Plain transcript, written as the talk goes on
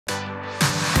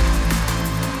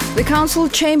The council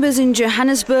chambers in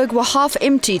Johannesburg were half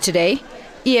empty today.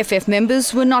 EFF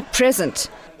members were not present.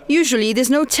 Usually there's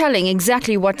no telling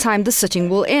exactly what time the sitting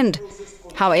will end.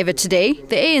 However, today,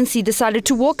 the ANC decided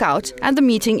to walk out and the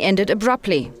meeting ended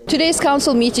abruptly. Today's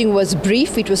council meeting was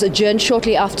brief. It was adjourned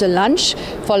shortly after lunch,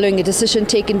 following a decision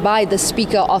taken by the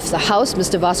Speaker of the House,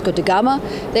 Mr. Vasco da Gama.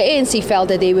 The ANC felt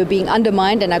that they were being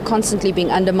undermined and are constantly being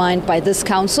undermined by this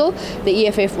council. The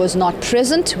EFF was not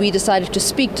present. We decided to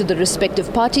speak to the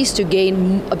respective parties to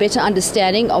gain a better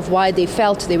understanding of why they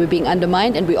felt they were being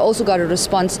undermined, and we also got a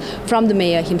response from the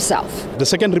mayor himself. The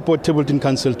second report tabled in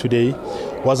council today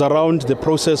was around the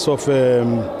process of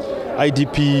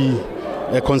IDP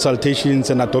consultations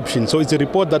and adoption. So it's a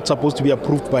report that's supposed to be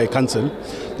approved by council,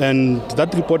 and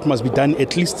that report must be done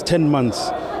at least 10 months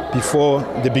before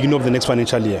the beginning of the next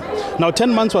financial year. Now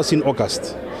 10 months was in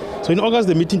August. So in August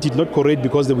the meeting did not correct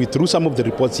because they withdrew some of the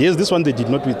reports. Yes, this one they did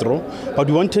not withdraw, but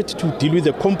we wanted to deal with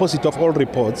the composite of all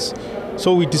reports.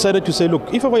 So we decided to say,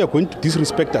 look, if ever you're going to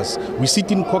disrespect us, we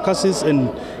sit in caucuses and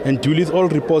deal with all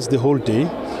reports the whole day,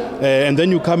 and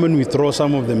then you come and withdraw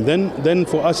some of them, then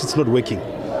for us it's not working.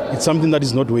 It's something that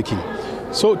is not working.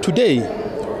 So today,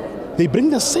 they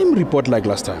bring the same report like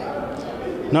last time.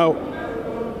 Now,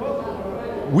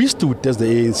 we stood as the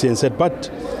ANC and said, but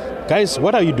guys,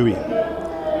 what are you doing?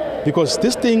 Because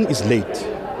this thing is late.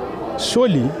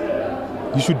 Surely,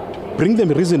 you should bring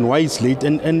them a reason why it's late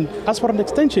and ask for an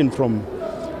extension from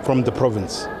the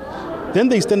province. Then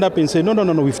they stand up and say, no,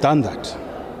 we've done that.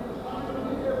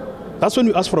 That's when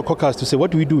we ask for a caucus to say, what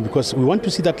do we do? Because we want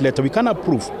to see that letter. We can't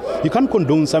approve. You can't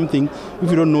condone something if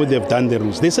you don't know they've done the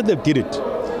rules. They said they did it.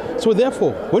 So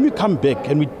therefore, when we come back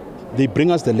and they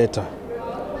bring us the letter,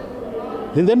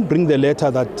 they then bring the letter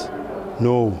that,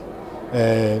 no,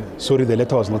 sorry, the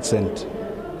letter was not sent.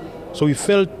 So we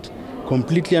felt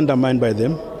completely undermined by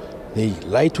them. They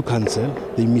lie to council,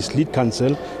 they mislead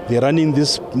council, they run in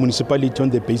this municipality on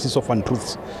the basis of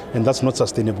untruths, and that's not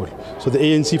sustainable. So the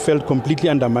ANC felt completely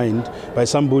undermined by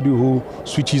somebody who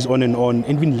switches on and on.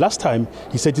 And even last time,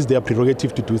 he said it's their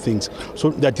prerogative to do things. So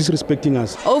they're disrespecting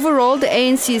us. Overall, the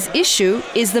ANC's issue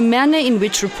is the manner in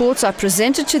which reports are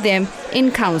presented to them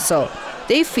in council.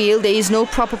 They feel there is no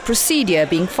proper procedure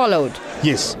being followed.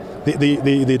 Yes.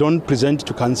 They don't present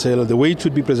to council the way it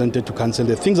should be presented to council,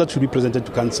 the things that should be presented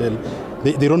to council.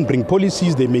 They don't bring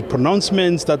policies, they make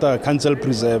pronouncements that are council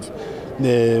preserve.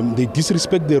 They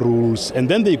disrespect the rules, and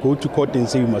then they go to court and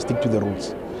say we must stick to the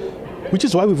rules. Which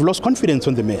is why we've lost confidence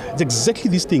on the mayor. It's exactly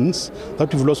these things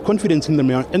that we've lost confidence in the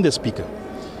mayor and the speaker.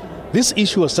 This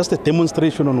issue was just a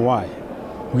demonstration on why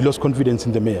we lost confidence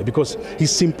in the mayor, because he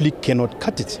simply cannot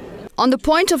cut it. On the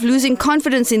point of losing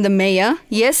confidence in the mayor,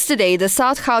 yesterday the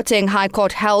South Gauteng High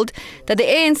Court held that the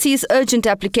ANC's urgent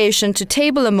application to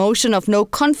table a motion of no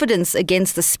confidence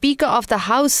against the Speaker of the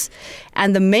House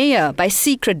and the mayor by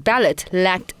secret ballot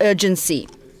lacked urgency.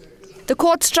 The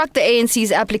court struck the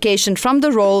ANC's application from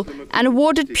the roll and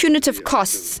awarded punitive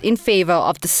costs in favour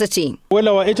of the city. Well,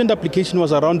 our urgent application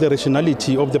was around the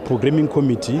rationality of the programming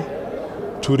committee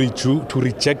to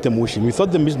reject the motion. We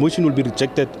thought the motion would be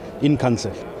rejected in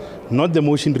council, not the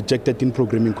motion rejected in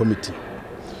programming committee.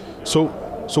 So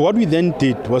what we then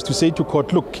did was to say to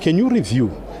court, look, can you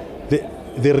review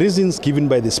the reasons given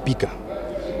by the speaker?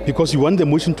 Because you want the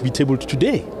motion to be tabled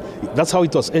today. That's how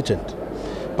it was urgent.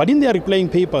 But in their replying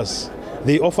papers,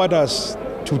 they offered us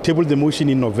to table the motion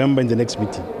in November in the next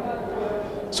meeting.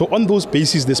 So on those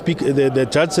bases, the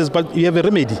judge says, but you have a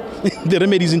remedy. The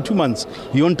remedy is in 2 months.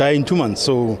 You won't die in 2 months.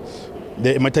 So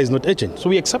the matter is not urgent. So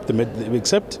we accept the matter.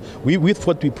 We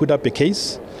thought we put up a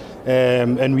case,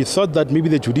 and we thought that maybe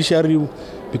the judiciary,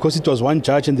 because it was one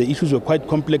judge and the issues were quite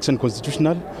complex and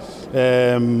constitutional,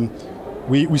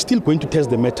 we're still going to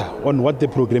test the matter on what the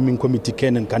programming committee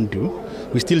can and can't do.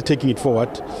 We're still taking it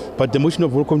forward, but the motion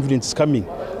of no confidence is coming.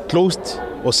 Closed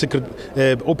or secret,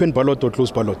 open ballot or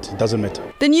closed ballot, it doesn't matter.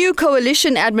 The new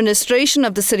coalition administration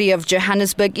of the city of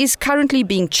Johannesburg is currently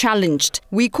being challenged.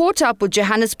 We caught up with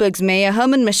Johannesburg's Mayor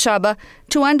Herman Mashaba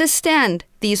to understand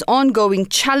these ongoing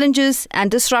challenges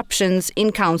and disruptions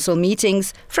in council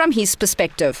meetings from his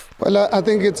perspective. Well, I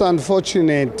think it's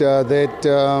unfortunate that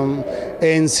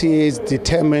ANC is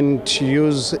determined to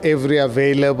use every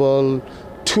available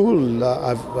tool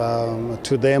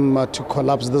to them to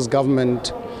collapse this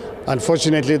government.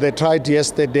 Unfortunately, they tried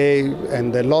yesterday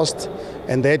and they lost,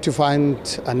 and they had to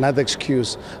find another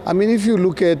excuse. I mean, if you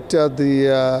look at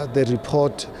the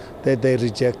report that they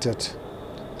rejected,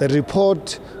 the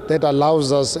report that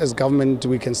allows us as government,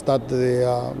 we can start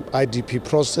the IDP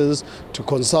process to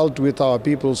consult with our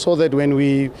people so that when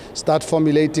we start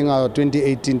formulating our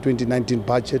 2018-2019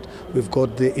 budget, we've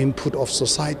got the input of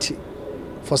society.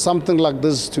 for something like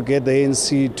this to get the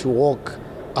ANC to walk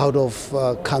out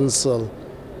of council,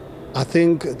 I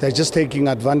think they're just taking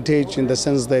advantage in the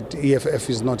sense that EFF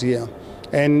is not here.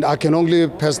 And I can only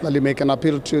personally make an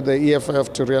appeal to the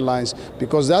EFF to realize,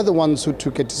 because they're the ones who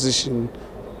took a decision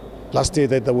last year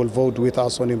that they will vote with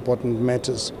us on important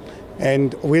matters.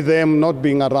 And with them not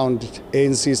being around,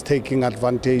 ANC is taking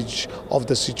advantage of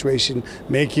the situation,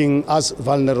 making us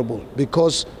vulnerable.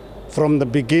 Because from the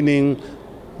beginning,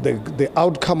 the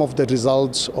outcome of the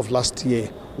results of last year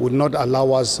would not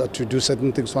allow us to do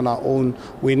certain things on our own.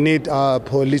 We need our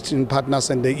coalition partners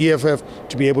and the EFF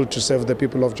to be able to serve the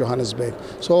people of Johannesburg.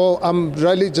 So I'm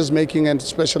really just making a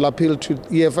special appeal to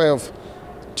EFF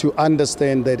to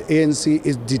understand that ANC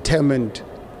is determined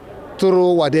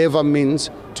through whatever means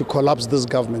to collapse this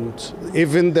government.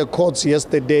 Even the courts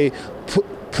yesterday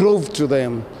proved to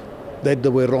them that they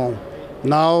were wrong.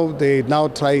 Now they're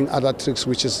trying other tricks,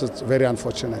 which is very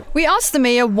unfortunate. We asked the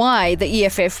mayor why the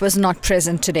EFF was not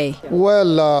present today.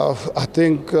 Well, I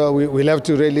think we'll have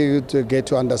to really get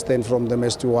to understand from them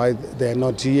as to why they're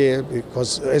not here,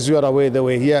 because as you are aware, they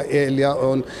were here earlier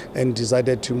on and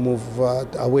decided to move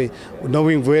away,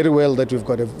 knowing very well that we've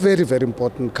got a very, very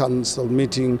important council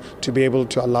meeting to be able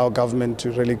to allow government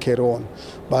to really carry on.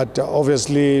 But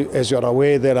obviously, as you are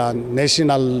aware, there are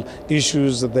national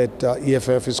issues that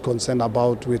EFF is concerned about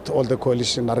with all the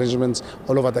coalition arrangements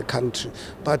all over the country.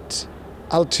 But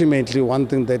ultimately, one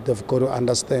thing that they've got to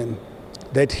understand,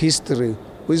 that history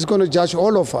is going to judge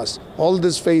all of us, all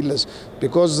these failures,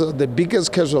 because the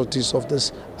biggest casualties of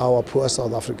this are our poor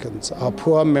South Africans, our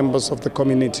poor members of the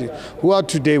community who are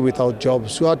today without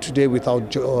jobs, who are today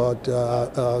without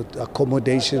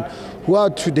accommodation, who are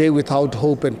today without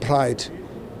hope and pride.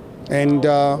 And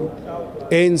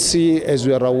ANC, as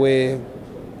we are aware,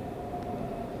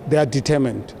 they are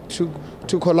determined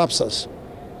to collapse us,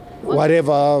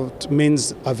 whatever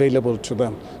means available to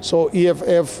them. So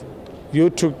EFF, you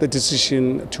took the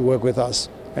decision to work with us.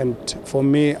 And for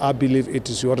me, I believe it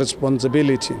is your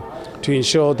responsibility to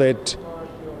ensure that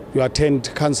you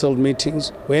attend council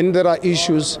meetings. When there are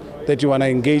issues that you want to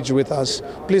engage with us,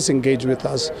 please engage with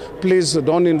us. Please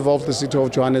don't involve the city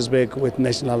of Johannesburg with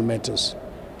national matters.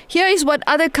 Here is what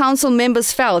other council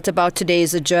members felt about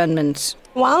today's adjournment.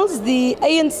 Whilst the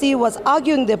ANC was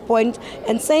arguing their point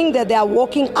and saying that they are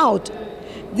walking out,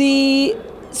 the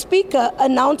Speaker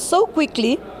announced so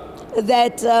quickly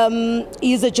that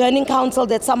he is adjourning council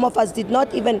that some of us did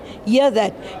not even hear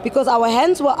that, because our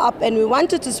hands were up and we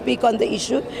wanted to speak on the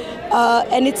issue,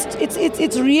 and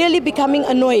it's really becoming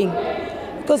annoying.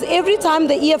 Because every time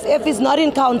the EFF is not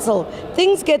in council,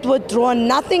 things get withdrawn,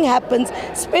 nothing happens,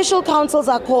 special councils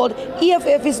are called,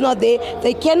 EFF is not there,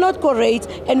 they cannot correct,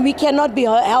 and we cannot be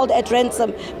held at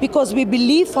ransom, because we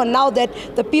believe for now that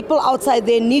the people outside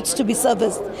there needs to be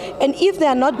serviced. And if they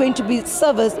are not going to be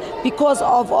serviced because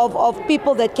of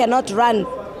people that cannot run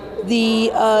the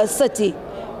city,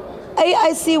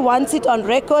 AIC wants it on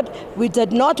record, we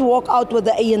did not walk out with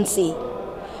the ANC.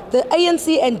 The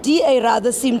ANC and DA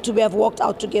rather seem to have walked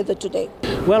out together today.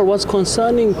 Well, what's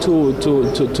concerning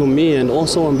to me and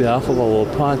also on behalf of our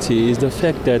party is the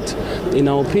fact that in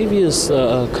our previous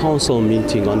council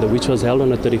meeting, which was held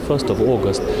on the 31st of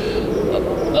August,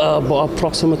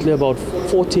 approximately about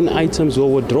 14 items were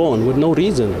withdrawn with no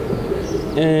reason.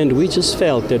 And we just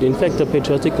felt that, in fact, the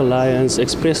Patriotic Alliance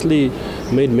expressly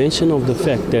made mention of the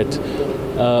fact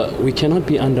that we cannot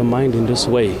be undermined in this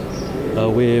way.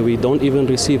 Where we don't even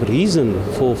receive reason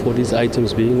for these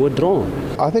items being withdrawn.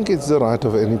 I think it's the right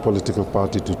of any political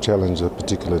party to challenge a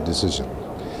particular decision.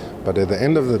 But at the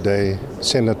end of the day,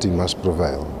 sanity must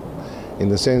prevail, in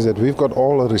the sense that we've got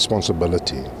all a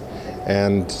responsibility.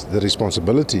 And the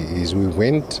responsibility is we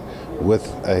went with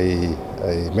a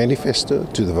manifesto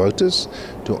to the voters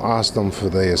to ask them for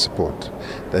their support.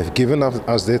 They've given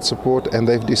us that support, and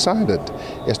they've decided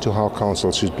as to how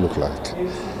council should look like.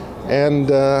 And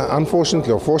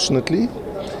unfortunately or fortunately,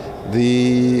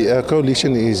 the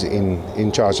coalition is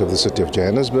in charge of the city of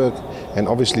Johannesburg, and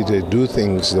obviously they do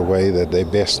things the way that they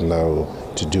best know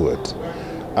to do it.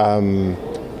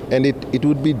 And it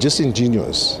would be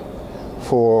disingenuous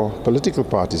for political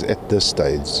parties at this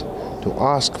stage to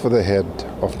ask for the head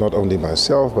of not only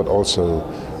myself but also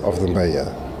of the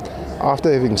mayor.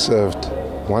 After having served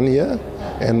 1 year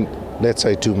and let's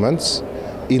say 2 months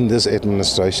in this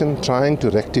administration, trying to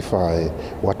rectify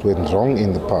what went wrong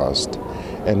in the past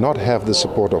and not have the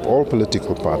support of all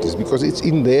political parties, because it's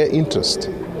in their interest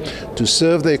to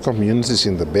serve their communities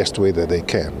in the best way that they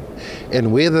can.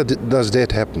 And where does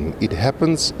that happen? It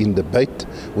happens in debate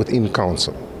within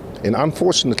council. And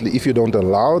unfortunately, if you don't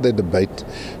allow the debate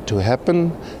to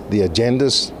happen, the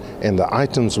agendas and the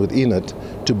items within it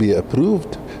to be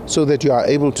approved so that you are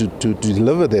able to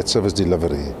deliver that service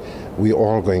delivery, we're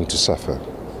all going to suffer.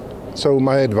 So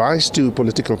my advice to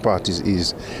political parties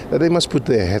is that they must put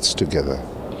their heads together,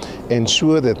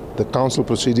 ensure that the council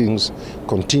proceedings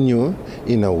continue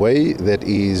in a way that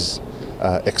is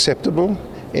acceptable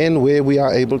and where we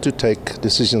are able to take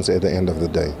decisions at the end of the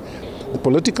day. The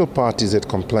political parties that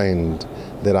complained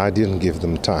that I didn't give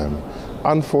them time,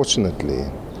 unfortunately,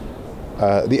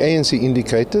 the ANC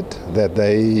indicated that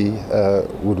they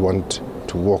would want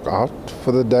to walk out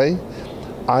for the day.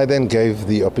 I then gave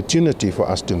the opportunity for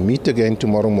us to meet again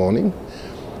tomorrow morning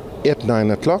at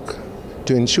 9 o'clock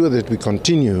to ensure that we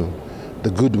continue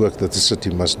the good work that the city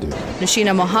must do.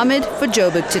 Nashina Mohammed for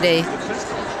Joburg Today.